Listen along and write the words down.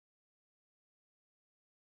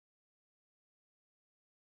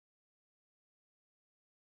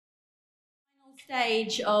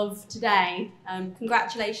Stage of today.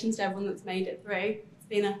 Congratulations to everyone that's made it through.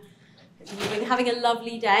 You've been having a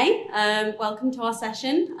lovely day. Welcome to our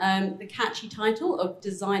session, the catchy title of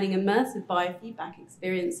Designing Immersive Biofeedback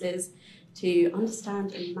Experiences to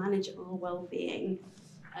Understand and Manage Our Wellbeing.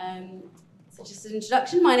 So just an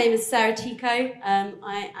introduction, my name is Ticho.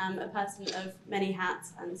 I am a person of many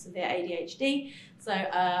hats and severe ADHD. So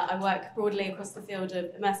I work broadly across the field of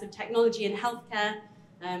immersive technology and healthcare.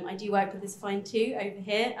 I do work with this fine too over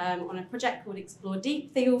here on a project called Explore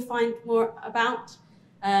Deep that you'll find more about.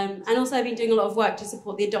 And also I've been doing a lot of work to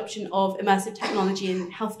support the adoption of immersive technology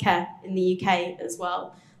in healthcare in the UK as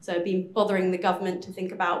well. So I've been bothering the government to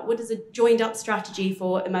think about what does a joined up strategy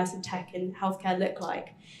for immersive tech in healthcare look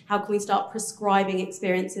like? How can we start prescribing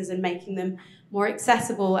experiences and making them more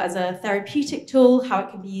accessible as a therapeutic tool, how it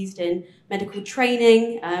can be used in medical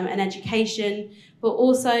training and education, but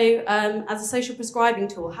also as a social prescribing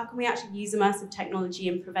tool. How can we actually use immersive technology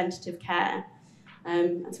in preventative care?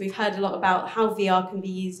 And so we've heard a lot about how VR can be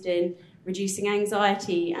used in reducing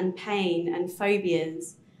anxiety and pain and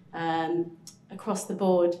phobias across the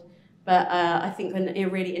board. But I think a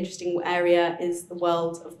really interesting area is the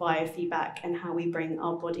world of biofeedback and how we bring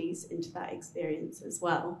our bodies into that experience as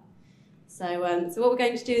well. So what we're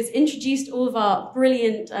going to do is introduce all of our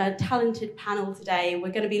brilliant, talented panel today.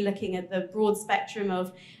 We're going to be looking at the broad spectrum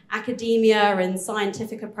of academia and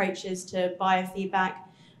scientific approaches to biofeedback,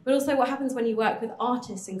 but also what happens when you work with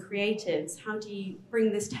artists and creatives. How do you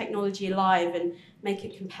bring this technology alive and make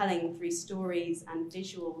it compelling through stories and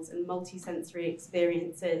visuals and multisensory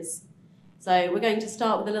experiences? So we're going to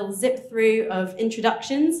start with a little zip through of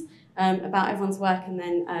introductions about everyone's work and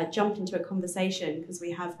then jump into a conversation because we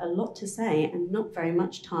have a lot to say and not very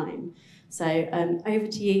much time. So over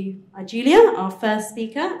to you, Julia, our first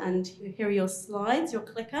speaker, and here are your slides, your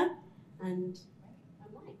clicker, and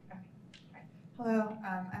Hello,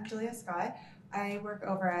 I'm Julia Scott. I work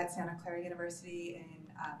over at Santa Clara University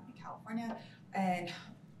in California, and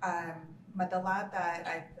the lab that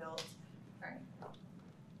I built, sorry,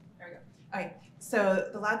 there we go. Okay, so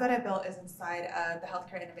the lab that I built is inside of the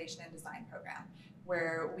Healthcare Innovation and Design program,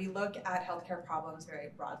 where we look at healthcare problems very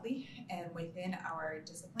broadly, and within our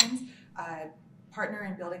disciplines, partner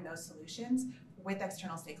in building those solutions with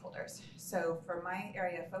external stakeholders. So for my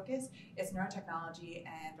area of focus, it's neurotechnology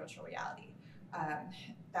and virtual reality.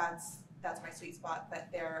 That's my sweet spot, but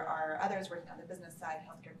there are others working on the business side,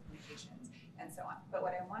 healthcare communications, and so on. But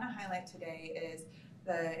what I want to highlight today is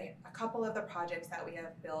a couple of the projects that we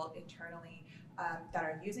have built internally that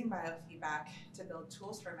are using biofeedback to build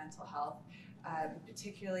tools for mental health,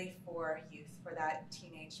 particularly for youth, for that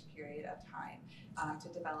teenage period of time, to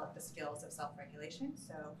develop the skills of self-regulation,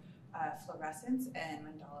 so fluorescence and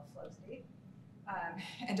mandala flow state.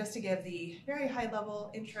 And just to give the very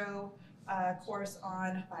high-level intro course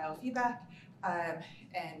on biofeedback,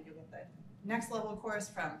 and you'll get the next level course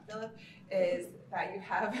from Philip, is that you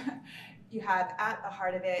have at the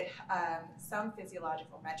heart of it some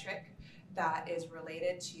physiological metric that is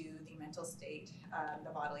related to the mental state,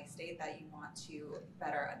 the bodily state that you want to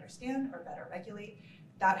better understand or better regulate.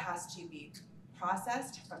 That has to be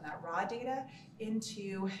processed from that raw data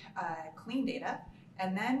into clean data,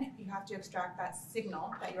 and then you have to extract that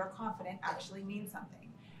signal that you're confident actually means something.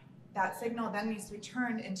 That signal then needs to be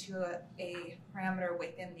turned into a parameter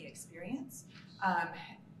within the experience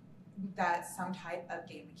that's some type of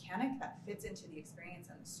game mechanic that fits into the experience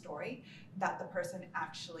and the story that the person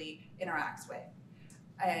actually interacts with.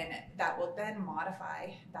 And that will then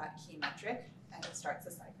modify that key metric and it starts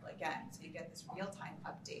the cycle again. So you get this real-time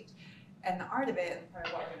update. And the art of it, and part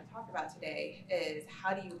of what we're going to talk about today, is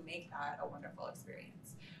how do you make that a wonderful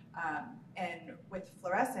experience? And with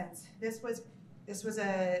fluorescence, this was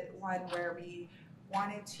a one where we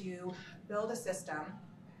wanted to build a system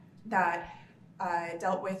that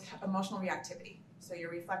dealt with emotional reactivity. So your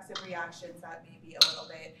reflexive reactions that may be a little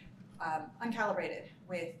bit uncalibrated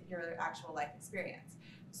with your actual life experience.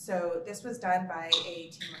 So this was done by a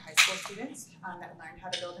team of high school students that learned how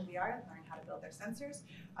to build in VR, learned how to build their sensors,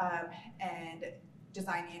 and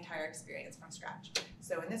design the entire experience from scratch.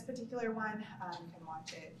 So in this particular one, you can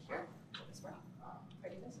watch it here. Will this work?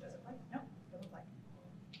 If I do this, does it work? No.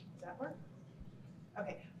 Does that work?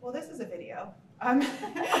 Okay, well this is a video.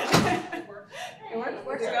 It works?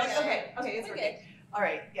 Okay, it's working. All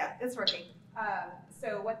right, yeah, it's working.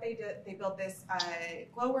 So what they did, they built this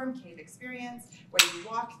glowworm cave experience where you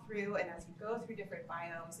walk through, and as you go through different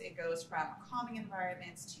biomes, it goes from calming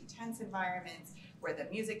environments to tense environments where the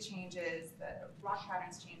music changes, the rock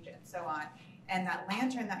patterns change, and so on. And that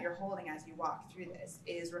lantern that you're holding as you walk through this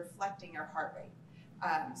is reflecting your heart rate.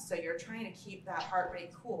 So you're trying to keep that heart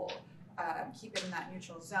rate cool keep it in that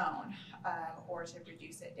neutral zone or to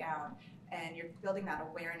reduce it down. And you're building that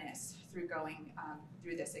awareness through going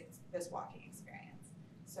through this walking experience.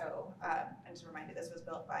 So, and to remind you, this was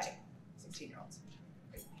built by 16-year-olds.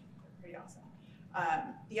 Pretty awesome.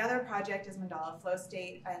 The other project is Mandala Flow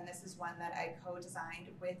State, and this is one that I co-designed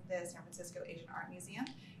with the San Francisco Asian Art Museum.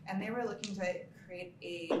 And they were looking to create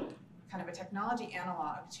a kind of a technology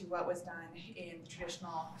analog to what was done in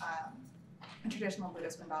traditional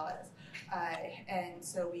Buddhist mandalas. And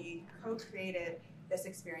so we co-created this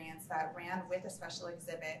experience that ran with a special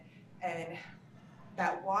exhibit and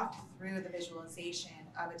that walked through the visualization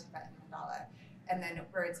of a Tibetan mandala. And then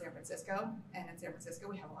we're in San Francisco, and in San Francisco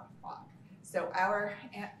we have a lot of fog. So our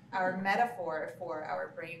metaphor for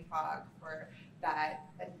our brain fog, for that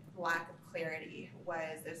lack of clarity,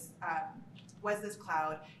 was this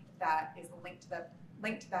cloud that is linked to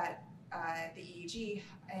the EEG,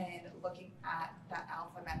 and looking at that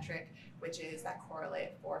alpha metric, which is that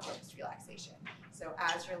correlate for focused relaxation. So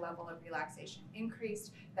as your level of relaxation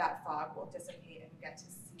increased, that fog will dissipate and you get to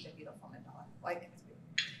see the beautiful mandala. Well, I think it's beautiful.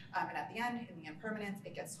 And at the end, in the impermanence,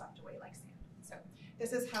 it gets swept away like sand. So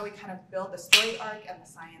this is how we kind of build the story arc and the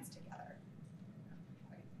science together.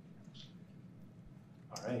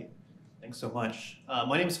 All right. Thanks so much.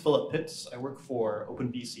 My name is Philip Pitts. I work for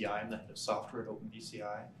OpenBCI. I'm the head of software at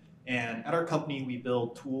OpenBCI. And at our company, we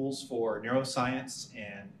build tools for neuroscience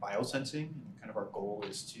and biosensing. And kind of our goal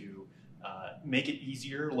is to make it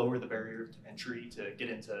easier, lower the barrier to entry to get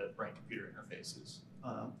into brain-computer interfaces.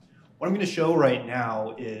 What I'm going to show right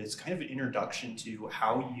now is kind of an introduction to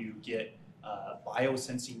how you get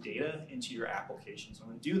biosensing data into your applications. I'm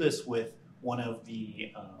going to do this with one of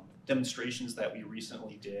the demonstrations that we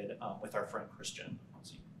recently did with our friend Christian.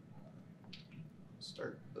 Let's see.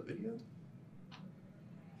 Start the video.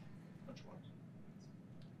 Which one?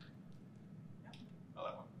 Oh,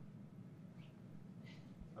 that one.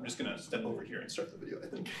 I'm just going to step over here and start the video, I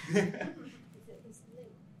think.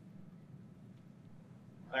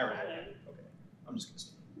 All right. Okay. I'm just going to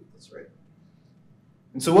start. That's right.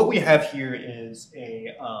 And so what we have here is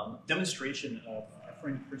a demonstration of our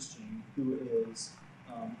friend Christian, who is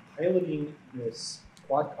piloting this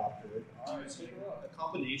quadcopter using a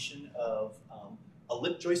combination of a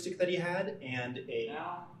lip joystick that he had and a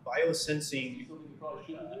biosensing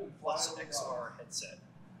plus XR headset.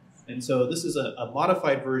 And so this is a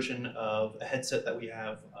modified version of a headset that we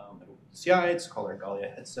have at OpenBCI. It's called our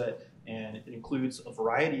Galia headset, and it includes a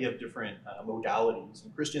variety of different modalities.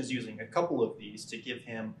 And Christian's using a couple of these to give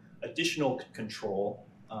him additional control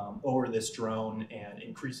over this drone and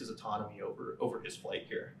increase his autonomy over his flight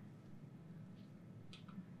here.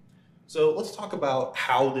 So let's talk about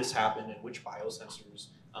how this happened and which biosensors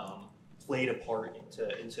played a part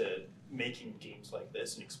into making games like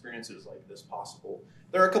this and experiences like this possible.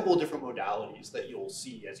 There are a couple of different modalities that you'll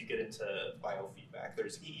see as you get into biofeedback.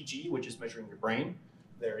 There's EEG, which is measuring your brain.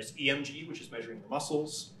 There's EMG, which is measuring your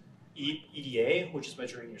muscles. EDA, which is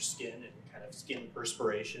measuring your skin and kind of skin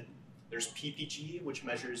perspiration. There's PPG, which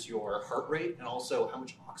measures your heart rate and also how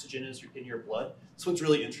much oxygen is in your blood. This one's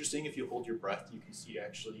really interesting. If you hold your breath, you can see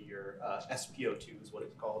actually your SpO2 is what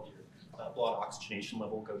it's called, your blood oxygenation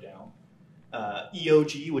level go down.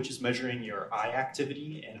 EOG, which is measuring your eye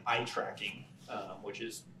activity, and eye tracking, which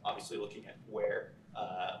is obviously looking at where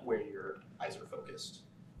your eyes are focused.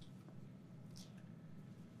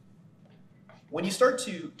 When you start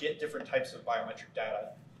to get different types of biometric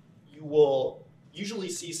data, you will usually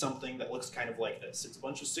see something that looks kind of like this. It's a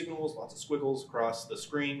bunch of signals, lots of squiggles across the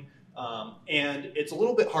screen, and it's a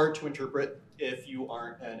little bit hard to interpret if you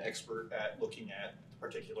aren't an expert at looking at the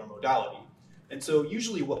particular modality. And so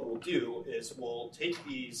usually what we'll do is we'll take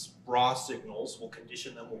these raw signals, we'll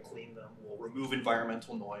condition them, we'll clean them, we'll remove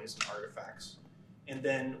environmental noise and artifacts, and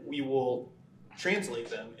then we will translate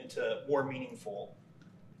them into more meaningful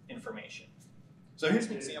information. So here's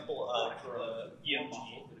an example of the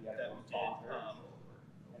EMG that we did.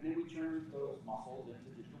 And then we turn those muscles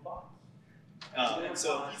into digital bodies. And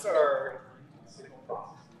so these are signal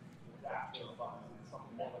processing that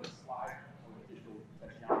something more like a slide or a digital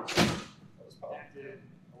technology. Connected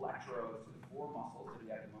electrodes to the four muscles that we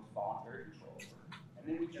have the most voluntary control over. And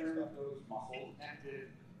then we turn those muscles connected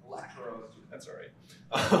electrodes to. That's all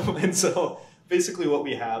right. And so basically what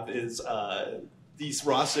we have is these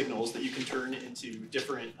raw signals that you can turn into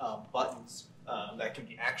different buttons that can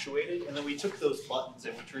be actuated, and then we took those buttons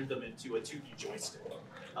and we turned them into a 2D joystick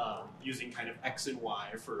using kind of X and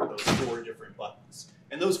Y for those four different buttons.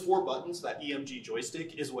 And those four buttons, that EMG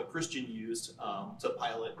joystick, is what Christian used to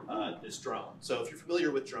pilot this drone. So if you're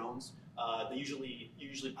familiar with drones, you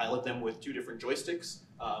usually pilot them with two different joysticks.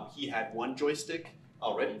 He had one joystick,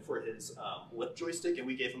 already for his lip joystick, and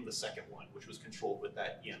we gave him the second one, which was controlled with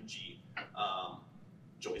that EMG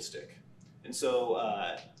joystick. And so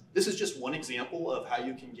this is just one example of how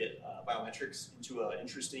you can get biometrics into an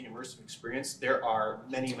interesting immersive experience. There are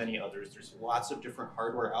many, many others. There's lots of different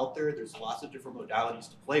hardware out there. There's lots of different modalities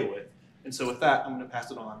to play with. And so with that, I'm going to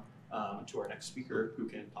pass it on to our next speaker, who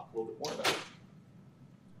can talk a little bit more about it.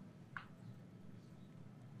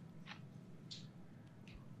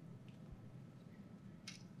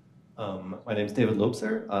 My name is David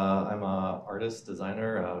Lobser. I'm an artist,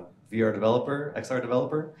 designer, VR developer, XR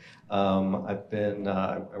developer. I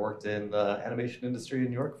worked in the animation industry in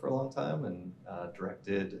New York for a long time and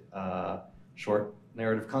directed short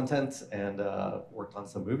narrative content and worked on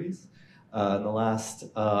some movies. In the last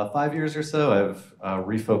 5 years or so, I've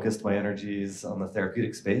refocused my energies on the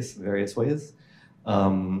therapeutic space in various ways.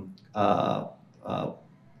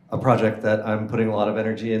 A project that I'm putting a lot of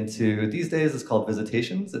energy into these days is called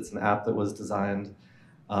Visitations. It's an app that was designed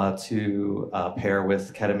to pair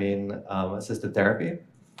with ketamine-assisted therapy.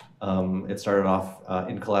 It started off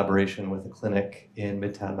in collaboration with a clinic in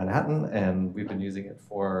Midtown Manhattan, and we've been using it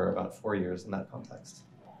for about 4 years in that context.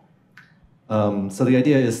 So the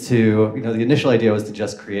idea is to, the initial idea was to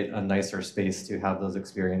just create a nicer space to have those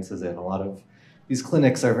experiences in. A lot of these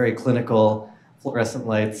clinics are very clinical, fluorescent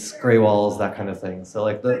lights, gray walls, that kind of thing. So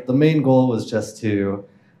like the main goal was just to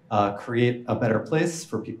create a better place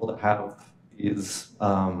for people to have these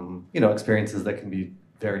experiences that can be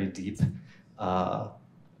very deep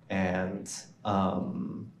and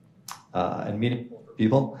meaningful for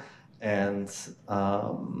people. And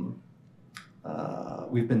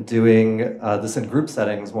we've been doing this in group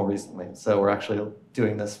settings more recently. So we're actually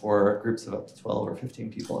doing this for groups of up to 12 or 15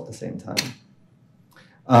 people at the same time.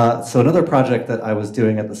 So another project that I was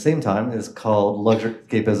doing at the same time is called Luxury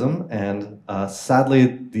Escapism, and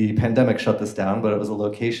sadly the pandemic shut this down, but it was a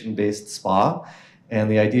location-based spa, and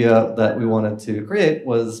the idea that we wanted to create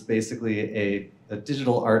was basically a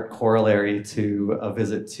digital art corollary to a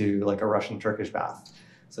visit to like a Russian Turkish bath.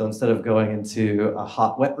 So instead of going into a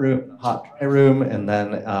hot wet room, hot dry room, and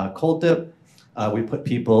then a cold dip, we put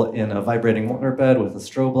people in a vibrating waterbed with a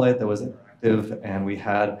strobe light that was interactive, and we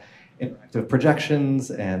had interactive projections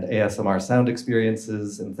and ASMR sound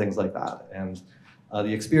experiences and things like that. And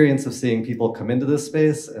the experience of seeing people come into this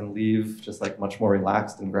space and leave just like much more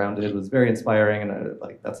relaxed and grounded was very inspiring, and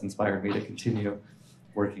that's inspired me to continue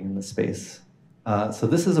working in this space. So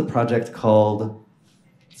this is a project called,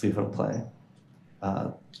 let's see if it'll play.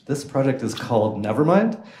 This project is called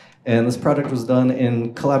Nevermind, and this project was done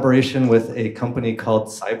in collaboration with a company called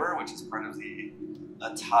Cyber, which is part of the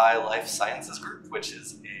Thai Life Sciences Group, which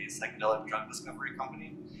is a psychedelic drug discovery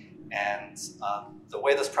company. And the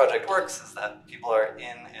way this project works is that people are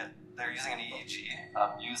they're using an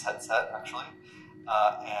EEG, Muse headset actually,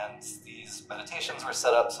 and these meditations were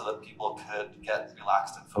set up so that people could get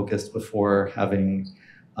relaxed and focused before having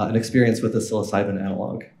an experience with a psilocybin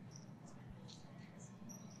analog.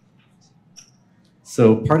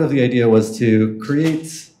 So part of the idea was to create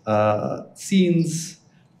scenes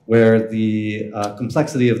where the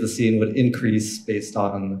complexity of the scene would increase based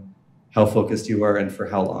on how focused you were and for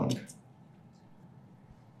how long.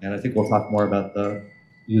 And I think we'll talk more about the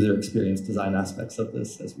user experience design aspects of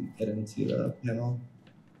this as we get into the panel.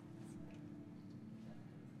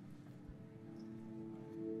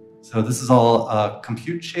 So this is all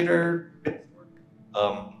compute shader,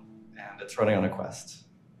 and it's running on a Quest.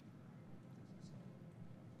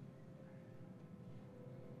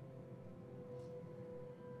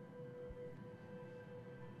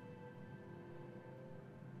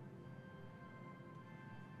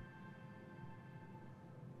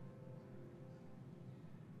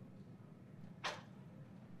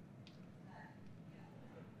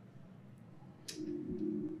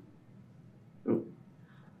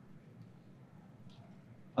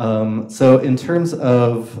 So in terms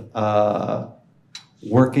of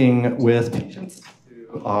working with patients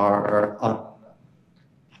who are on...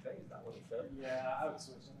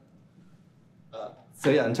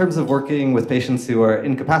 in terms of working with patients who are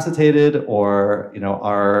incapacitated or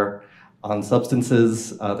are on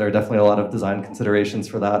substances, there are definitely a lot of design considerations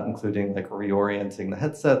for that, including like reorienting the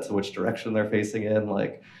headset to which direction they're facing in,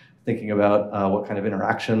 like thinking about what kind of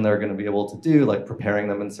interaction they're going to be able to do, like preparing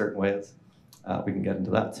them in certain ways. We can get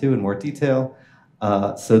into that too in more detail.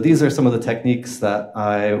 So these are some of the techniques that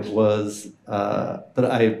I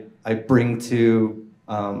bring to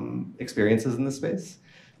experiences in this space.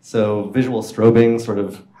 So visual strobing sort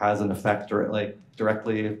of has an effect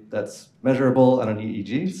directly that's measurable on an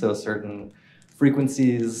EEG. So certain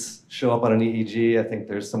frequencies show up on an EEG. I think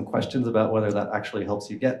there's some questions about whether that actually helps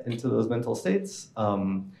you get into those mental states,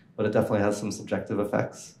 but it definitely has some subjective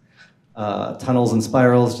effects. Tunnels and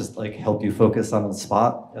spirals just like help you focus on the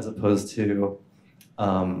spot as opposed to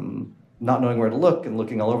not knowing where to look and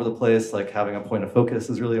looking all over the place. Like having a point of focus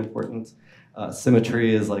is really important.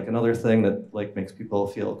 Symmetry is like another thing that like makes people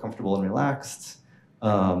feel comfortable and relaxed.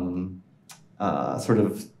 Sort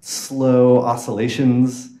of slow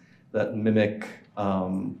oscillations that mimic,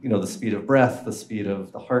 the speed of breath, the speed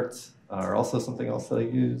of the heart are also something else that I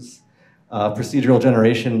use. Procedural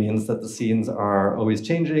generation means that the scenes are always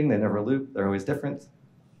changing, they never loop, they're always different.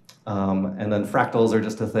 And then fractals are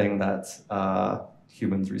just a thing that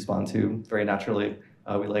humans respond to very naturally.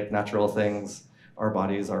 We like natural things. Our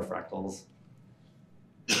bodies are fractals.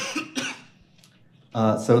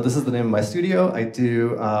 So this is the name of my studio. I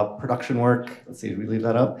do production work. Let's see, did we leave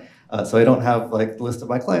that up? So I don't have like the list of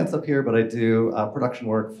my clients up here, but I do production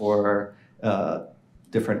work for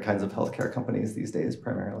different kinds of healthcare companies these days,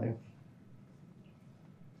 primarily.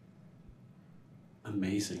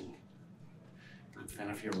 Amazing. I'm a fan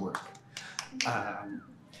of your work.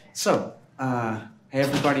 Hey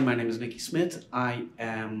everybody, my name is Niki Smit. I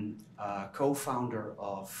am co-founder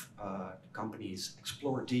of companies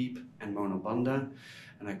Explore Deep and Monobanda,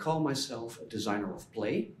 and I call myself a designer of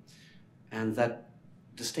play. And that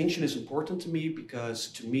distinction is important to me because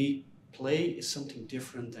to me, play is something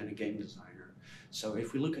different than a game designer. So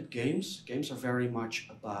if we look at games, games are very much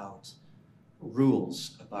about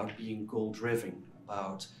rules, about being goal-driven,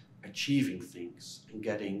 about achieving things and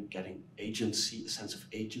getting agency, a sense of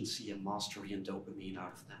agency and mastery and dopamine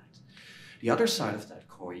out of that. The other side of that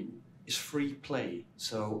coin is free play.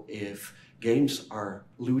 So if games are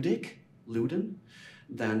luden,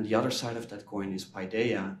 then the other side of that coin is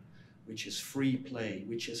paideia, which is free play,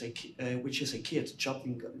 which is a kid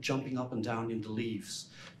jumping up and down in the leaves,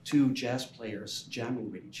 two jazz players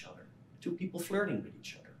jamming with each other, two people flirting with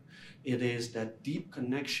each other. It is that deep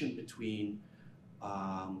connection between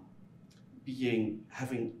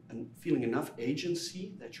feeling enough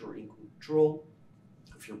agency that you're in control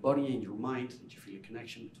of your body and your mind, that you feel a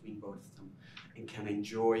connection between both of them, and can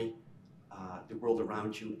enjoy the world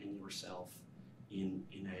around you and yourself in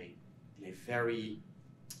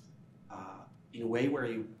a way where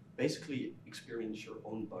you basically experience your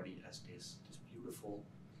own body as this beautiful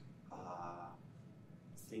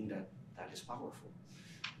thing that is powerful.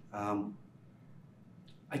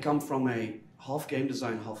 I come from a half game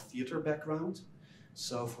design, half theater background.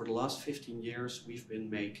 So for the last 15 years, we've been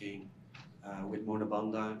making, with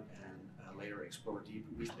Monobanda and later Explore Deep,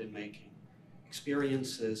 we've been making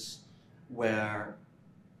experiences where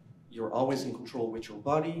you're always in control with your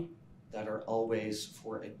body, that are always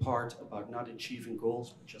for a part about not achieving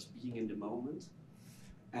goals, but just being in the moment.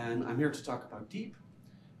 And I'm here to talk about Deep.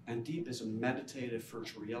 And Deep is a meditative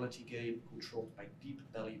virtual reality game controlled by deep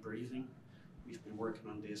belly breathing. We've been working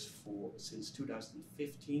on this since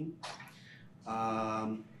 2015,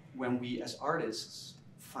 when we as artists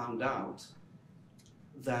found out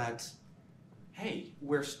that, hey,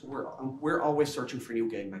 we're always searching for new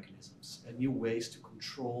game mechanisms and new ways to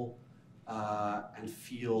control and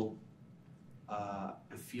feel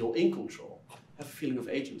in control, have a feeling of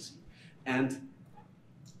agency, and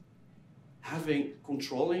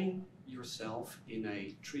controlling yourself in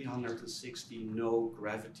a 360 no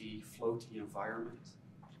gravity floaty environment,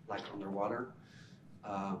 like underwater,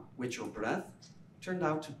 with your breath, turned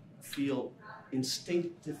out to feel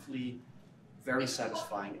instinctively very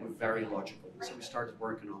satisfying and very logical. So we started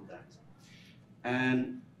working on that.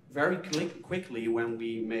 And very quickly, when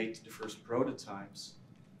we made the first prototypes,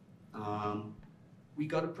 we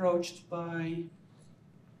got approached by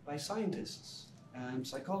scientists and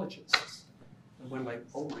psychologists. And went like,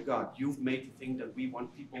 oh my God, you've made the thing that we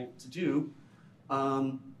want people to do,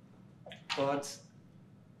 but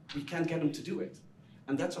we can't get them to do it.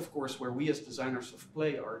 And that's, of course, where we as designers of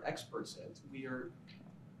play are experts at. We are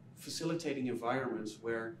facilitating environments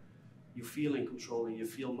where you feel in control and you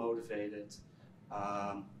feel motivated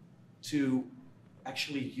to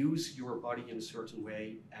actually use your body in a certain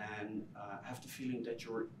way and have the feeling that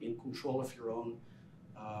you're in control of your own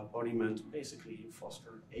embodiment, basically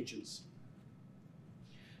foster agency.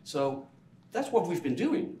 So that's what we've been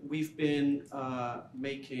doing. We've been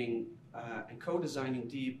making and co-designing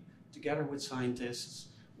Deep together with scientists,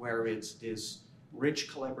 where it's this rich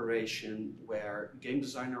collaboration where game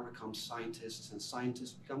designer becomes scientists and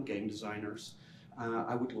scientists become game designers.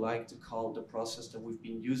 I would like to call the process that we've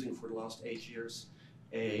been using for the last 8 years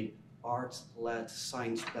a art-led,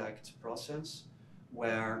 science-backed process,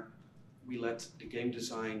 where we let the game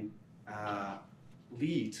design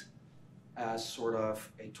lead as sort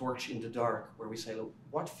of a torch in the dark, where we say, look,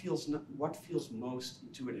 what feels most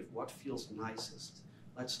intuitive, what feels nicest?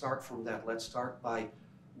 Let's start from that. Let's start by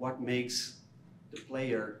what makes the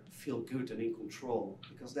player feel good and in control,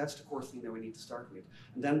 because that's the core thing that we need to start with.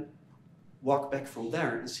 And then walk back from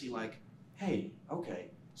there and see like, hey, okay,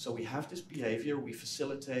 so we have this behavior, we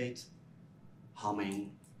facilitate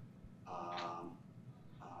humming,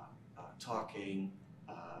 talking,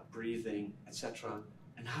 breathing, etc.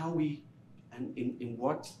 And in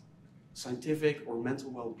what scientific or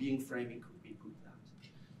mental well-being framing could we put that?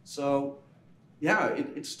 So yeah,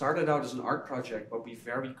 it started out as an art project, but we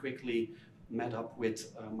very quickly met up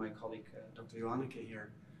with my colleague, Dr. Joanneke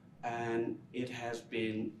here, and it has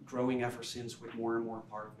been growing ever since with more and more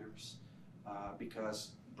partners,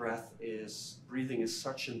 because breathing is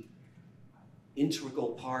such an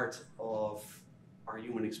integral part of our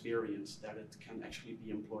human experience that it can actually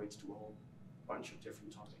be employed to a whole bunch of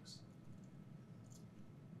different topics.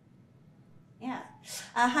 Yeah.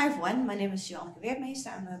 Hi everyone, my name is Joanneke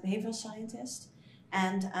Weerdmeester. I'm a behavioral scientist,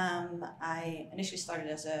 and I initially started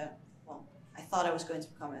as I thought I was going to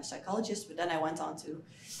become a psychologist, but then I went on to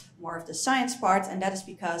more of the science part, and that is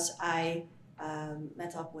because I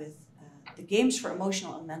met up with the Games for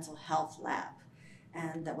Emotional and Mental Health lab.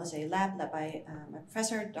 And that was a lab led by my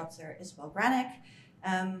professor, Dr. Joanneke,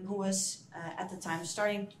 who was at the time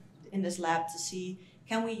starting in this lab to see,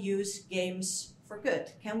 can we use games for good?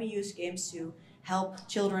 Can we use games to help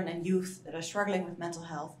children and youth that are struggling with mental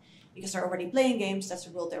health? Because they're already playing games, that's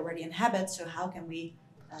the world they already inhabit, so how can we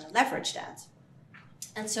leverage that?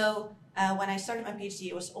 And so when I started my PhD,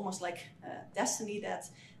 it was almost like destiny that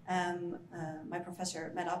my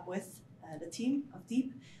professor met up with the team of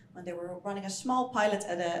Deep when they were running a small pilot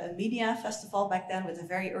at a media festival back then with a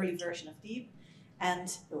very early version of Deep. And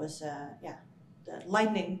it was, the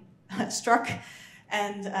lightning struck.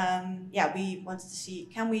 And we wanted to see,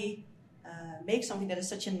 can we make something that is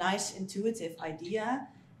such a nice, intuitive idea,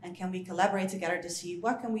 and can we collaborate together to see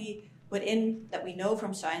what can we put in that we know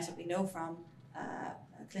from science, that we know from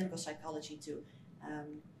clinical psychology to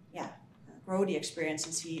grow the experience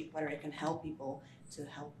and see whether it can help people to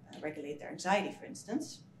help regulate their anxiety, for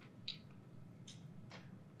instance.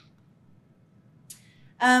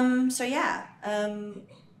 Then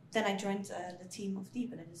I joined the team of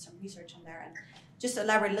Deep, and I did some research on there. And just to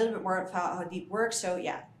elaborate a little bit more about how Deep works. So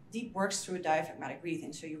yeah, Deep works through diaphragmatic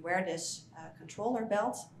breathing. So you wear this controller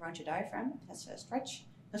belt around your diaphragm. It has a stretch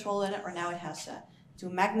control in it, or now it has two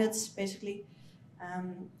magnets, basically.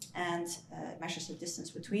 And it measures the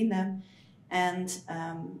distance between them. And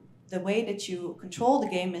the way that you control the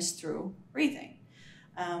game is through breathing.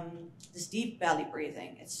 This deep belly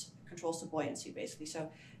breathing, it controls the buoyancy, basically.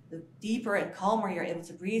 So the deeper and calmer you're able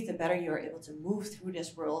to breathe, the better you're able to move through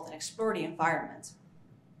this world and explore the environment.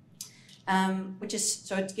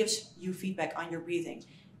 So it gives you feedback on your breathing.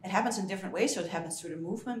 It happens in different ways, so it happens through the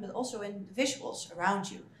movement, but also in the visuals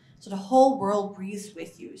around you. So the whole world breathes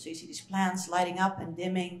with you. So you see these plants lighting up and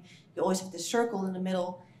dimming. You always have this circle in the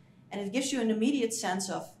middle. And it gives you an immediate sense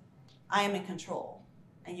of, I am in control.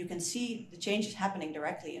 And you can see the changes happening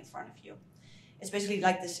directly in front of you. It's basically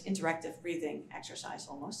like this interactive breathing exercise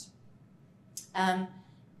almost.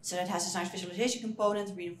 So that has this nice visualization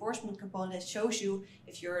component, reinforcement component that shows you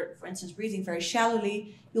if you're, for instance, breathing very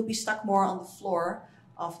shallowly, you'll be stuck more on the floor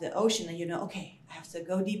of the ocean, and you know, okay, I have to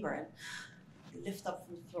go deeper, and you lift up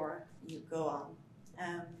from the floor and you go on.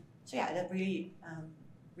 That really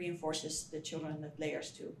reinforces the children and the players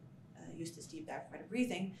to use this deep diaphragmatic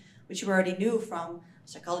breathing, which you already knew from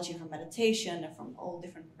psychology, from meditation, and from all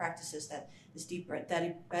different practices that this deep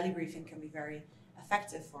belly breathing can be very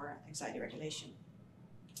effective for anxiety regulation.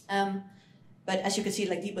 But as you can see,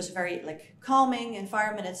 like Deep was a very calming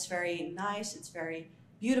environment. It's very nice. It's very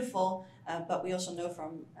beautiful. But we also know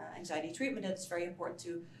from anxiety treatment that it's very important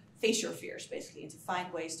to face your fears, basically, and to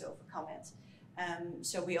find ways to overcome it.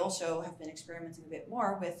 So we also have been experimenting a bit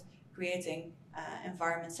more with creating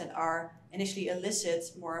environments that are initially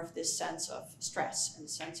elicit more of this sense of stress and the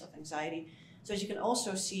sense of anxiety. So as you can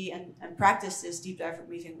also see and practice this deep diaphragmatic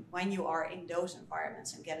breathing when you are in those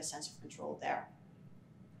environments and get a sense of control there.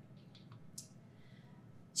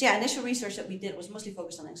 So yeah, initial research that we did was mostly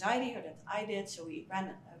focused on anxiety, or that I did. So we ran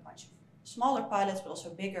a bunch of smaller pilots, but also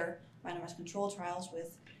bigger randomized control trials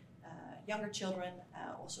with younger children,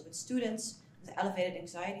 also with students with elevated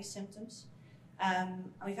anxiety symptoms.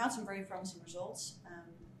 And we found some very promising results.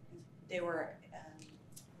 We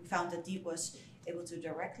found that Deep was able to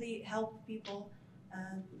directly help people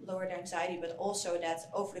lower their anxiety, but also that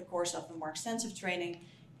over the course of a more extensive training,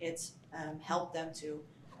 it helped them to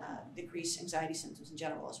decrease anxiety symptoms in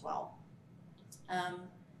general as well.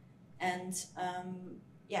 And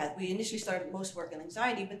yeah, we initially started most work on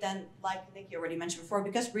anxiety, but then, like Niki already mentioned before,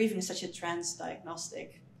 because breathing is such a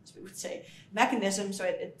trans-diagnostic, as we would say, mechanism, so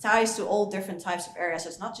it ties to all different types of areas. So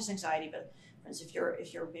it's not just anxiety, but for instance,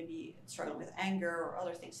 if you're maybe struggling with anger or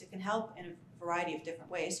other things, it can help in a variety of different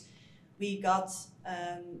ways. We got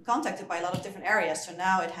contacted by a lot of different areas, so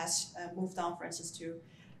now it has moved on, for instance, to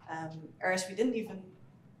areas we didn't even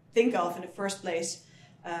think of in the first place.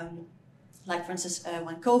 Like, for instance,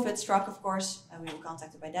 when COVID struck, of course, we were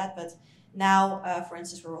contacted by that. But now, for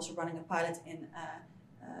instance, we're also running a pilot in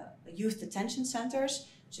youth detention centers,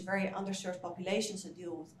 which are very underserved populations that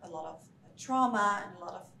deal with a lot of trauma and a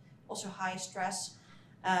lot of also high stress,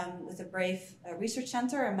 with a brave research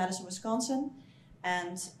center in Madison, Wisconsin.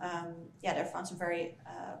 And yeah, they found some very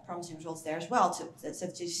promising results there as well,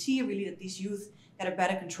 to see really that these youth get a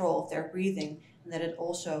better control of their breathing, and that it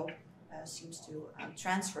also seems to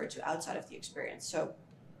transfer to outside of the experience. So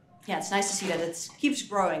yeah, it's nice to see that it keeps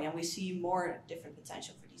growing and we see more different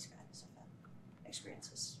potential for these kinds of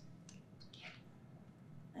experiences.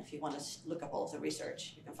 And if you want to look up all of the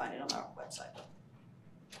research, you can find it on our website.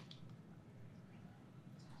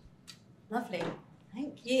 Lovely.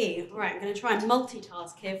 Thank you. All right, I'm going to try and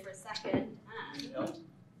multitask here for a second and do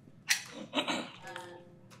the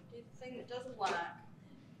thing that doesn't work.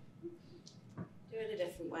 Do it a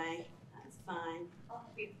different way. That's fine. Oh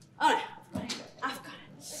no, I've got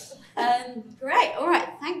it. Great. All right.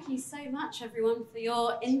 Thank you so much, everyone, for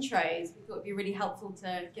your intros. We thought it'd be really helpful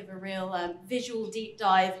to give a real visual deep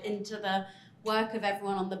dive into the work of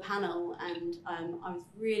everyone on the panel, and I was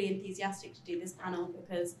really enthusiastic to do this panel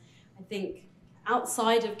because I think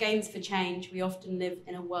outside of Games for Change, we often live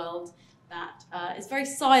in a world that is very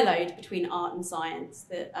siloed between art and science,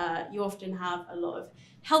 that you often have a lot of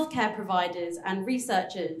healthcare providers and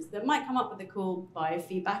researchers that might come up with a cool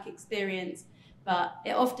biofeedback experience, but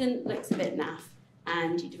it often looks a bit naff,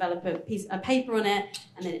 and you develop a paper on it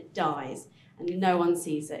and then it dies and no one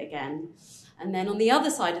sees it again. And then on the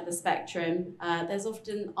other side of the spectrum, there's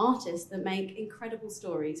often artists that make incredible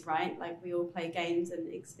stories, right? Like, we all play games and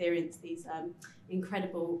experience these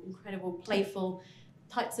incredible, playful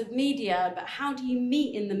types of media, but how do you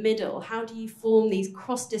meet in the middle? How do you form these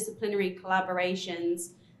cross-disciplinary collaborations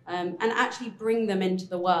and actually bring them into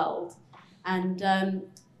the world?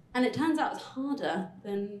 And it turns out it's harder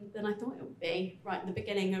than I thought it would be right at the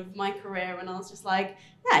beginning of my career, when I was just like,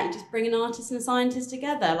 yeah, you just bring an artist and a scientist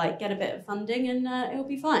together, like, get a bit of funding and it'll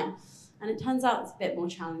be fine. And it turns out it's a bit more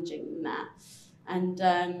challenging than that.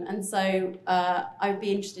 And so I'd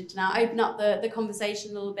be interested to now open up the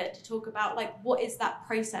conversation a little bit to talk about, like, what is that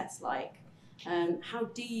process like? How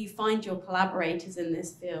do you find your collaborators in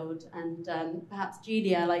this field? And perhaps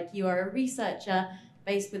Julia, like, you are a researcher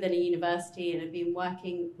based within a university and have been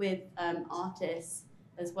working with artists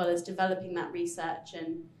as well as developing that research,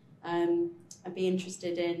 and I'd be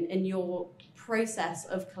interested in your process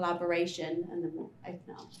of collaboration, and then we'll open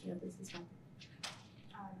it up to the others as well.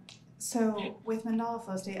 So with Mandala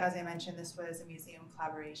Flow State, as I mentioned, this was a museum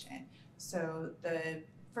collaboration. So the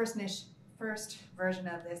first version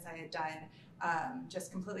of this I had done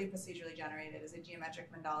just completely procedurally generated as a geometric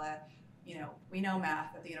mandala. You know, we know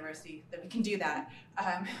math at the university that we can do that.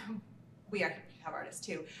 We have artists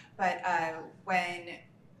too. But when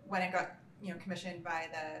it got commissioned by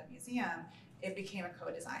the museum, it became a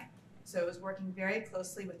co-design. So it was working very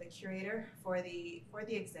closely with the curator for the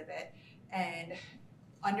exhibit and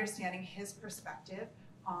understanding his perspective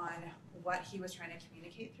on what he was trying to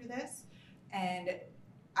communicate through this, and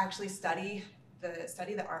actually study the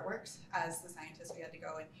artworks. As the scientists, we had to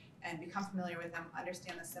go and become familiar with them,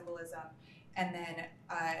 understand the symbolism, and then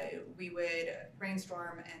we would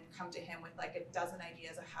brainstorm and come to him with like a dozen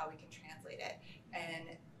ideas of how we can translate it,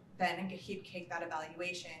 and then he'd take that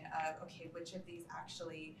evaluation of, okay, which of these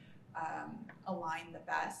actually align the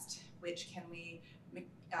best, which can we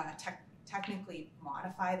technically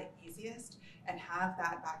modify the easiest, and have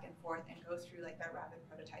that back and forth and go through like that rapid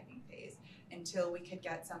prototyping phase until we could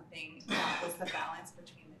get something that was the balance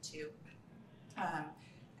between the two.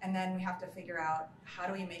 And then we have to figure out, how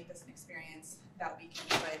do we make this an experience that we can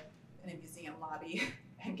put in a museum lobby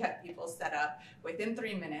and get people set up within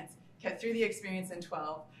 3 minutes, get through the experience in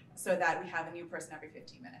 12, so that we have a new person every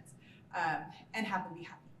 15 minutes, and have them be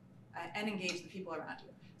happy and engage the people around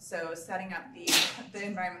you. So setting up the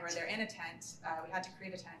environment where they're in a tent, we had to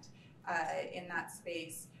create a tent in that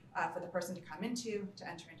space for the person to come into, to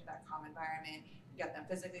enter into that calm environment, get them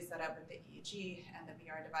physically set up with the EEG and the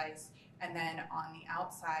VR device, and then on the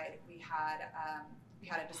outside we had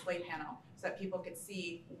a display panel so that people could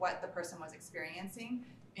see what the person was experiencing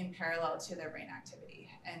in parallel to their brain activity.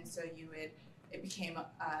 And so you would it became a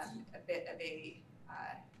bit of a,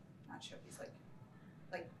 not sure if he's like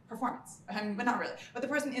performance, but not really. But the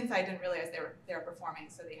person inside didn't realize they were performing,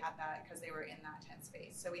 so they had that because they were in that tense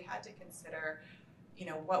space. So we had to consider, you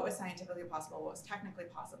know, what was scientifically possible, what was technically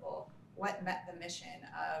possible, what met the mission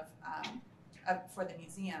for the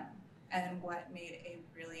museum, and what made a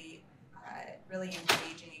really really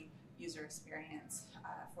engaging user experience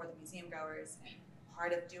for the museum goers. And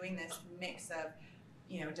part of doing this mix of,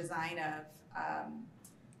 you know, design of,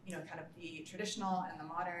 you know, kind of the traditional and the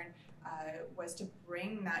modern was to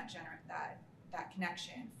bring that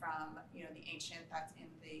connection from, you know, the ancient that's in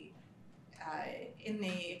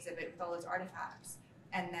the exhibit with all its artifacts,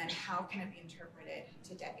 and then how can it be interpreted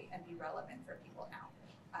today and be relevant for people now.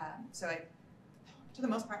 So to the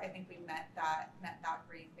most part, I think we met that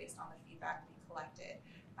brief based on the feedback we collected.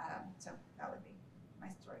 So that would be my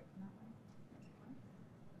story on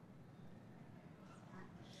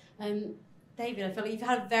that one. David, I feel like you've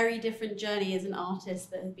had a very different journey as an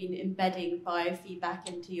artist that has been embedding biofeedback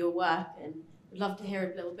into your work, and would love to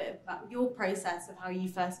hear a little bit about your process of how you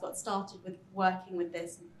first got started with working with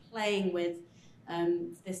this and playing with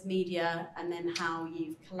this media, and then how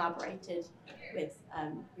you've collaborated with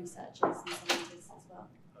researchers and scientists as well.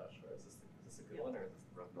 Sure. Is this a good one or is this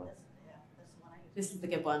the rough one? This is the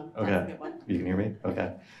good one. Okay. That's the good one. You can hear me?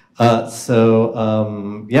 Okay.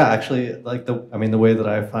 Yeah, actually, like the way that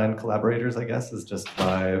I find collaborators, I guess, is just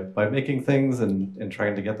by making things and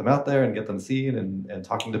trying to get them out there and get them seen and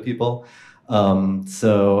talking to people.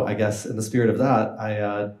 So I guess in the spirit of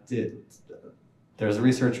that, there's a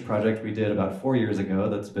research project we did about 4 years ago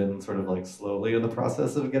that's been sort of like slowly in the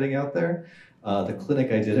process of getting out there. The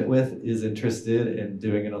clinic I did it with is interested in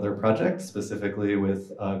doing another project, specifically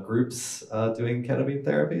with groups doing ketamine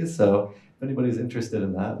therapy. So if anybody's interested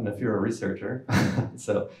in that, and if you're a researcher,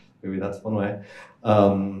 so maybe that's one way.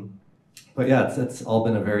 But yeah, it's all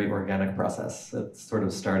been a very organic process. It sort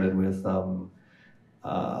of started with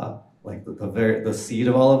like the seed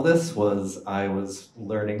of all of this was I was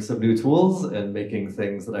learning some new tools and making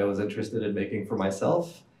things that I was interested in making for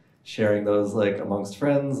myself, sharing those like amongst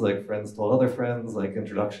friends, like friends told other friends, like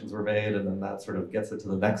introductions were made, and then that sort of gets it to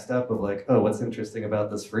the next step of like, oh, what's interesting about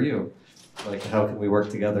this for you? Like, how can we work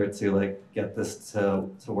together to like get this to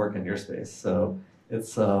work in your space? So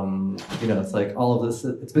it's, you know, it's like all of this,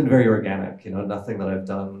 it's been very organic, you know, nothing that I've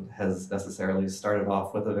done has necessarily started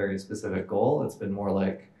off with a very specific goal. It's been more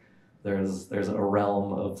like, there's a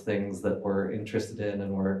realm of things that we're interested in,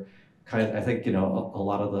 and we're I think, you know, a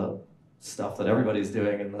lot of the stuff that everybody's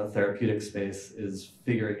doing in the therapeutic space is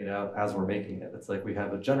figuring it out as we're making it. It's like we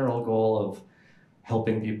have a general goal of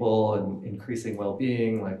helping people and increasing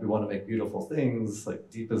well-being. Like we want to make beautiful things. Like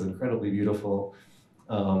Deep is incredibly beautiful,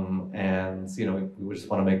 and you know, we just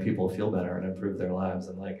want to make people feel better and improve their lives.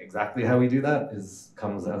 And like exactly how we do that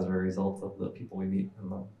comes as a result of the people we meet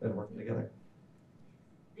and working together.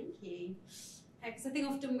 Thank you. Because I think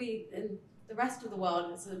often in the rest of the world,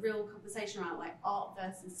 it's a real conversation around like art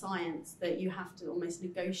versus science, that you have to almost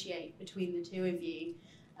negotiate between the two of you,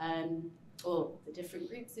 or the different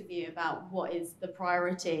groups of you, about what is the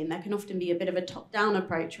priority. And there can often be a bit of a top-down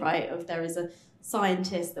approach, right? If there is a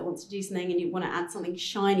scientist that wants to do something and you want to add something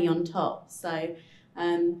shiny on top. So,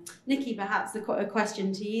 Niki, perhaps a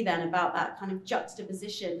question to you then about that kind of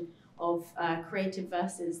juxtaposition of creative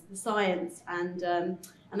versus the science, and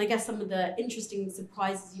I guess some of the interesting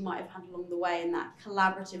surprises you might have had along the way in that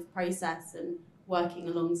collaborative process and working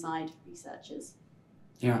alongside researchers.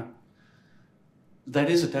 Yeah, that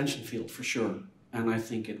is a tension field for sure. And I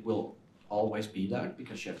think it will always be that,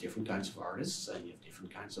 because you have different kinds of artists and you have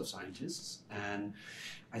different kinds of scientists. And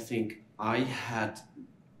I think I had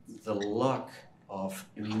the luck of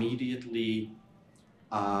immediately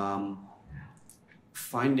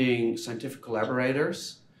finding scientific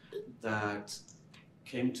collaborators that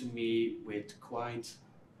came to me with quite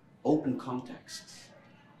open contexts.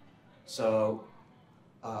 So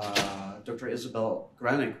Dr. Isabel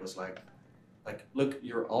Granick was like, look,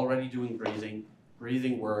 you're already doing breathing.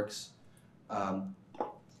 Breathing works.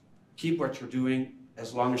 Keep what you're doing.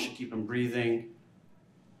 As long as you keep on breathing,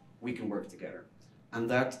 we can work together. And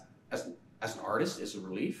that, as an artist, is a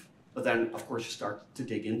relief. But then, of course, you start to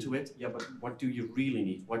dig into it. Yeah, but what do you really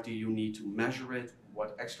need? What do you need to measure it?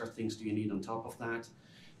 What extra things do you need on top of that?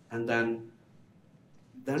 And then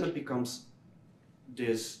it becomes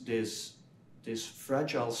this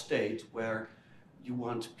fragile state where you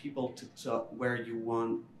want people to talk, where you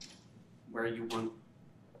want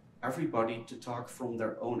everybody to talk from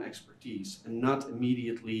their own expertise and not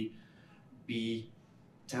immediately be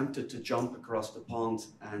tempted to jump across the pond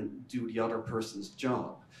and do the other person's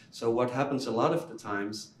job. So what happens a lot of the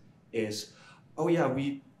times is, oh yeah,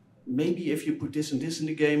 maybe if you put this and this in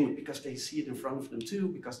the game, because they see it in front of them too,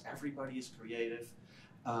 because everybody is creative.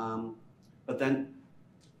 But then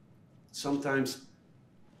sometimes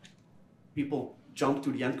people jump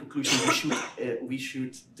to the end conclusion, we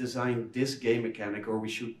should design this game mechanic, or we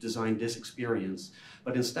should design this experience.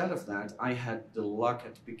 But instead of that, I had the luck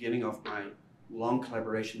at the beginning of my long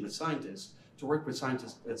collaboration with scientists to work with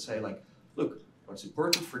scientists that say, like, look, what's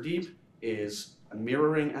important for deep is a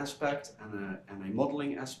mirroring aspect and a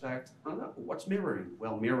modeling aspect. What's mirroring?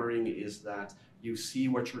 Well, mirroring is that you see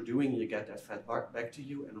what you're doing, you get that fed back to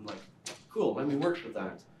you, and I'm like, cool, let me work with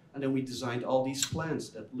that. And then we designed all these plants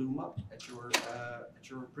that loom up at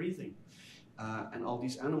your breathing, and all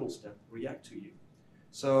these animals that react to you.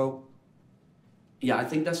 So, yeah, I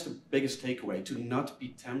think that's the biggest takeaway: to not be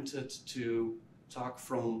tempted to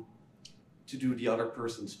do the other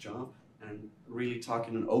person's job, and really talk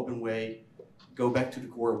in an open way. Go back to the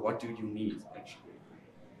core. What do you need, actually?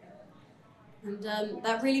 And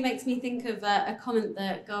that really makes me think of a comment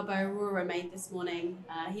that Garbo Aurora made this morning.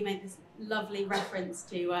 He made this lovely reference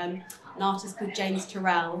to an artist called James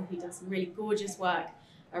Turrell, who does some really gorgeous work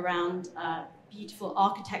around beautiful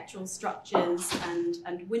architectural structures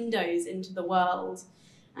and windows into the world.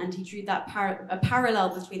 And he drew that a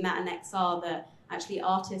parallel between that and XR, that actually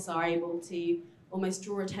artists are able to almost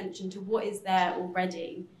draw attention to what is there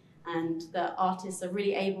already. And the artists are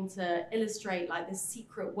really able to illustrate like this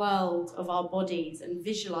secret world of our bodies and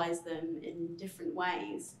visualize them in different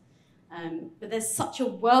ways. But there's such a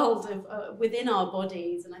world of, within our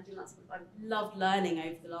bodies, and I think that's what I've loved learning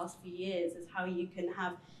over the last few years, is how you can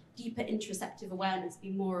have deeper interoceptive awareness,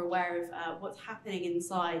 be more aware of what's happening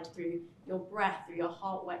inside through your breath, through your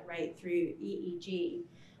heart rate, through EEG.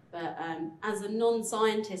 But as a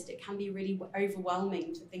non-scientist, it can be really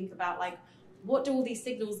overwhelming to think about, like, what do all these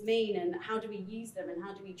signals mean, and how do we use them, and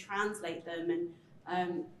how do we translate them,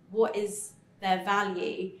 and what is their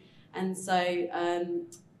value? And so,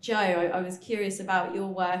 Joe, I was curious about your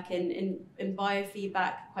work in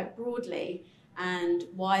biofeedback quite broadly, and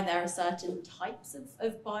why there are certain types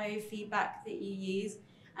of biofeedback that you use,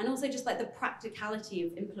 and also just like the practicality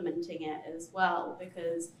of implementing it as well,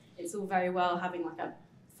 because it's all very well having like a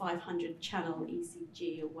 500 channel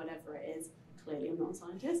ECG or whatever it is. Clearly, I'm not a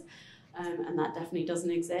scientist. And that definitely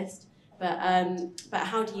doesn't exist. But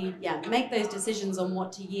how do you make those decisions on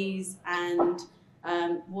what to use, and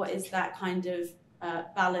what is that kind of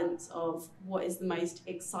balance of what is the most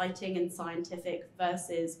exciting and scientific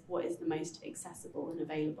versus what is the most accessible and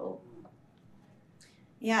available?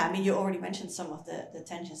 Yeah, I mean, you already mentioned some of the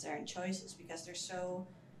tensions there and choices, because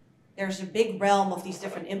there's a big realm of these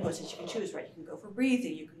different inputs that you can choose, right? You can go for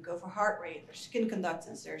breathing, you can go for heart rate, there's skin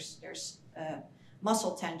conductance, there's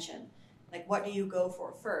muscle tension. Like, what do you go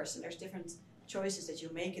for first? And there's different choices that you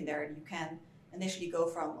make in there, and you can initially go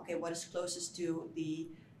from, okay, what is closest to the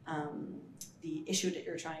issue that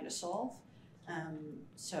you're trying to solve.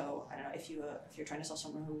 So I don't know, if you're trying to solve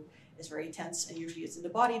someone who is very tense, and usually it's in the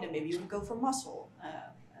body, then maybe you would go for muscle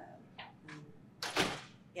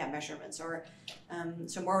measurements, or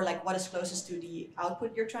so more like what is closest to the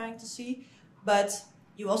output you're trying to see. But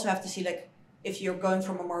you also have to see, like, if you're going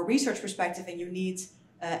from a more research perspective and you need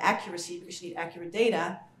accuracy because you need accurate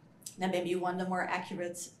data, then maybe you want a more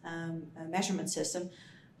accurate measurement system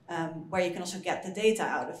where you can also get the data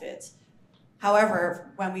out of it.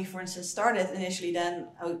 However, when we, for instance, started initially, then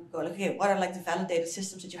I would go like, okay, what are like the validated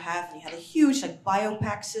systems that you have? And you had a huge like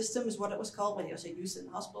biopack system is what it was called, when you also used it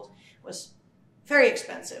in hospitals. It was very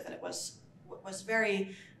expensive, and it was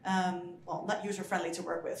very, not user-friendly to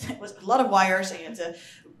work with. It was a lot of wires, and you had to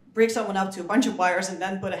break someone up to a bunch of wires and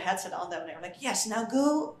then put a headset on them, and they were like, yes, now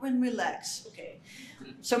go and relax. Okay.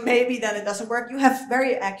 So maybe then it doesn't work. You have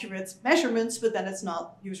very accurate measurements, but then it's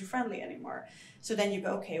not user-friendly anymore. So then you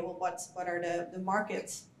go, okay, well, what are the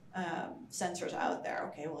market sensors out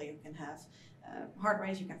there? Okay, well, you can have heart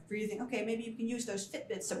rate, you can have breathing. Okay, maybe you can use those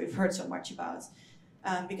Fitbits that we've heard so much about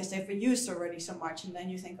because they've been used already so much. And then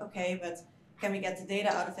you think, okay, but can we get the data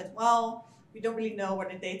out of it? Well, we don't really know where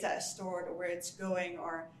the data is stored or where it's going,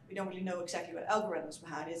 or we don't really know exactly what algorithms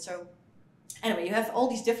behind it. So anyway, you have all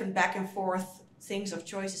these different back and forth things of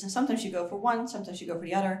choices, and sometimes you go for one, sometimes you go for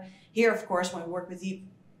the other. Here, of course, when we work with the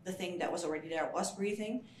thing that was already there was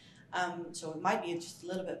breathing. So it might be just a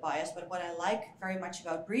little bit biased, but what I like very much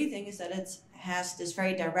about breathing is that it has this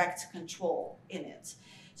very direct control in it.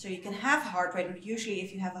 So you can have heart rate, but usually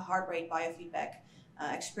if you have a heart rate biofeedback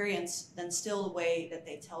experience, then still the way that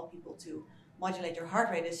they tell people to modulate your heart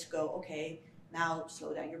rate is go, okay, now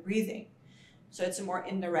slow down your breathing. So it's a more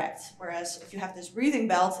indirect. Whereas if you have this breathing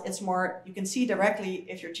belt, it's more, you can see directly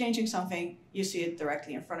if you're changing something, you see it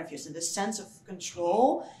directly in front of you. So this sense of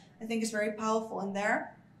control, I think, is very powerful in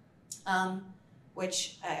there,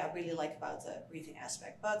 which I really like about the breathing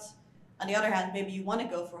aspect. But on the other hand, maybe you want to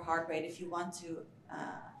go for heart rate if you want to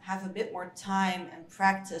have a bit more time and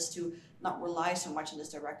practice to not rely so much on this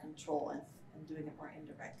direct control and doing it more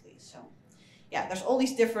indirectly. So yeah, there's all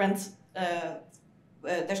these different,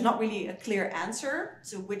 there's not really a clear answer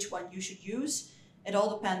to which one you should use. It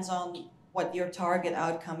all depends on what your target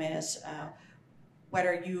outcome is,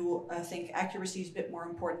 whether you think accuracy is a bit more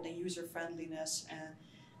important than user friendliness,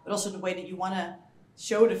 but also the way that you want to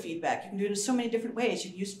show the feedback. You can do it in so many different ways.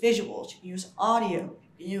 You can use visuals, you can use audio,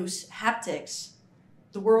 you can use haptics.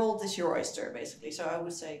 The world is your oyster, basically. So I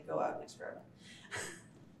would say go out and experiment.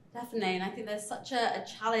 Definitely, and I think there's such a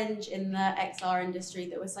challenge in the XR industry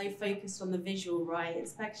that we're so focused on the visual, right?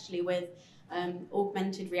 Especially with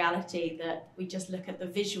augmented reality, that we just look at the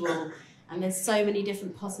visual, and there's so many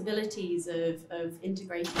different possibilities of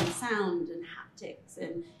integrating sound and haptics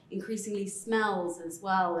and increasingly smells as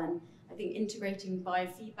well. And I think integrating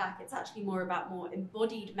biofeedback, it's actually more about more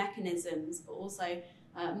embodied mechanisms, but also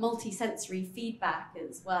multi-sensory feedback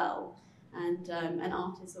as well. And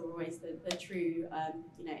artists are always the true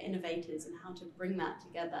innovators in how to bring that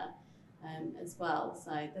together as well.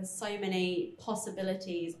 So there's so many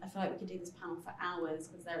possibilities. I feel like we could do this panel for hours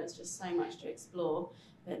because there is just so much to explore.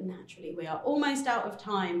 But naturally, we are almost out of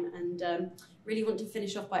time, and really want to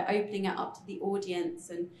finish off by opening it up to the audience.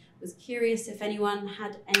 And was curious if anyone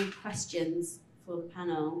had any questions for the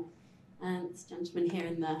panel. This gentleman here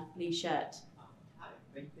in the blue shirt. Hi,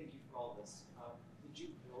 thank you for all this. Did you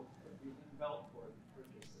build a breathing belt or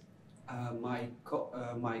purchase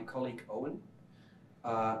it? My colleague Owen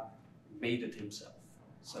made it himself.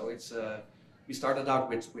 So it's we started out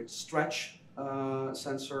with stretch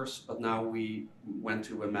sensors, but now we went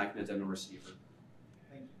to a magnet and a receiver.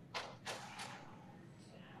 Thank you.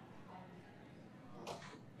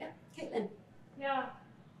 Yeah, Caitlin. Yeah,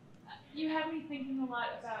 you had me thinking a lot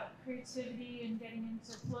about creativity and getting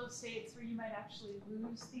into flow states where you might actually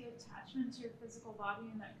lose the attachment to your physical body,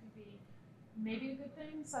 and that could be maybe a good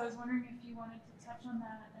thing. So I was wondering if you wanted to touch on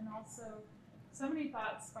that, and also so many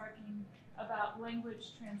thoughts sparking about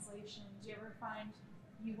language translation. Do you ever find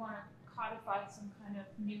you want to codify some kind of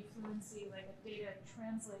new fluency, like a data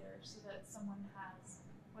translator, so that someone has,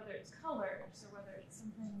 whether it's colors or whether it's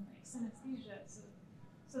something like synesthesia,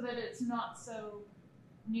 so that it's not so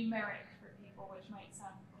numeric for people, which might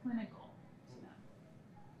sound clinical to them.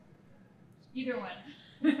 Either one.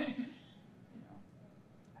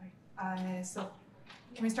 So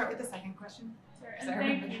can we start with the second question? Sure, and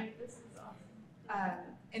thank you. This is awesome.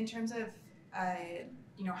 In terms of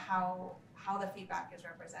how the feedback is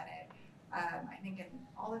represented, I think in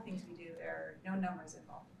all the things we do, there are no numbers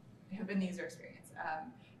involved in the user experience.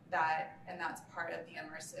 That's part of the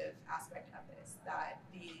immersive aspect of this. That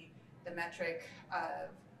the metric of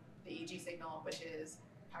the EG signal, which is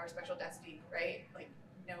power spectral density, right? Like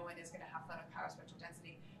no one is going to have fun with power spectral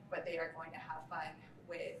density, but they are going to have fun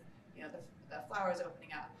with the flowers opening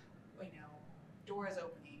up, doors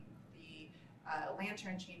opening, the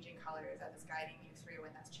lantern changing colors that is guiding you through,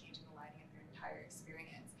 and that's changing the lighting of your entire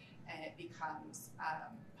experience, and it becomes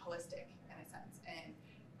holistic in a sense. And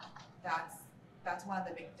that's one of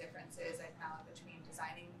the big differences I found between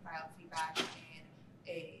designing biofeedback in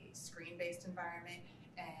a screen-based environment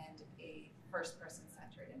and a first-person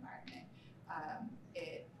centered environment.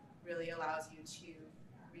 It really allows you to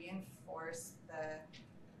reinforce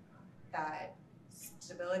that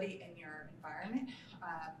stability in your environment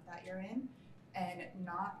that you're in, and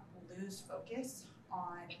not lose focus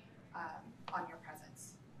on your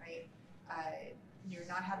presence, right? You're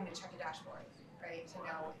not having to check a dashboard, right, to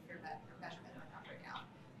know if your measurement went up or down.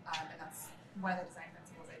 And that's one of the design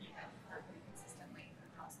principles I think I've heard pretty consistently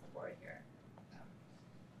across the board here.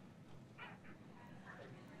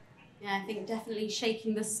 Yeah, I think definitely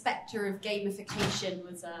shaking the spectre of gamification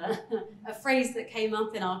was a phrase that came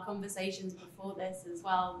up in our conversations before this as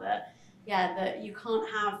well. That you can't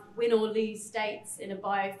have win or lose states in a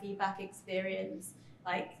biofeedback experience.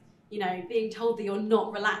 Like, being told that you're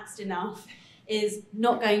not relaxed enough is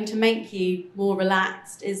not going to make you more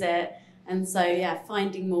relaxed, is it? And so,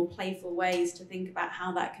 finding more playful ways to think about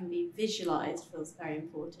how that can be visualized feels very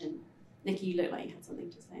important. Niki, you look like you had something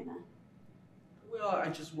to say there. Well, I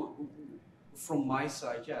just want, from my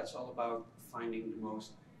side, it's all about finding the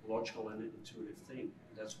most logical and intuitive thing.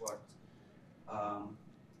 That's what,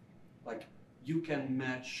 you can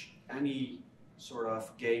match any sort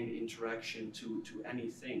of game interaction to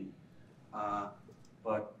anything.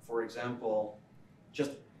 But for example,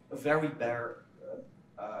 just a very bare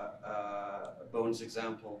bones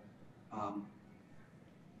example.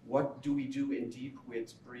 What do we do in deep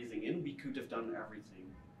with breathing in? We could have done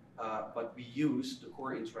everything, but we use the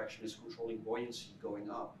core interaction is controlling buoyancy going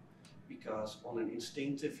up, because on an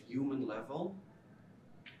instinctive human level,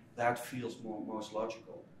 that feels most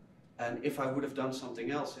logical. And if I would have done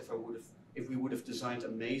something else, if we would have designed a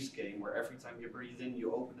maze game where every time you breathe in,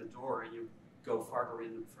 you open the door and you go further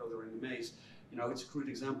in the maze, you know, it's a crude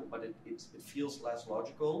example, but it feels less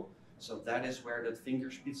logical. So that is where that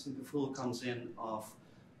Fingerspitzengefühl comes in of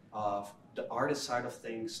the artist side of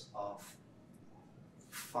things, of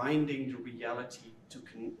finding the reality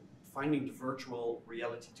finding the virtual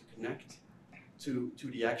reality to connect to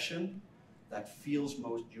the action that feels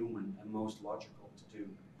most human and most logical to do.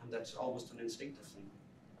 And that's almost an instinctive thing.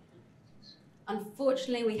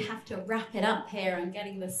 Unfortunately, we have to wrap it up here. I'm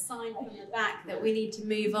getting the sign from the back that we need to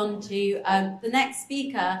move on to the next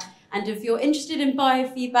speaker. And if you're interested in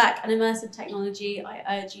biofeedback and immersive technology,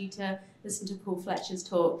 I urge you to listen to Paul Fletcher's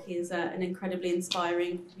talk. He is an incredibly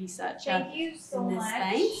inspiring researcher in this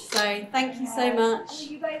space. So thank you so much. Will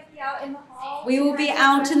you guys be out in the hall? We will be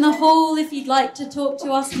out in the hall. If you'd like to talk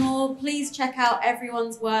to us more, please check out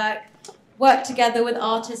everyone's work. Work together with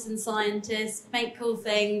artists and scientists. Make cool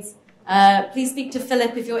things. Please speak to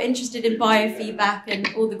Philip if you're interested in biofeedback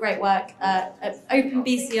and all the great work at Open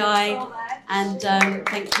BCI. And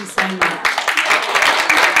thank you so much.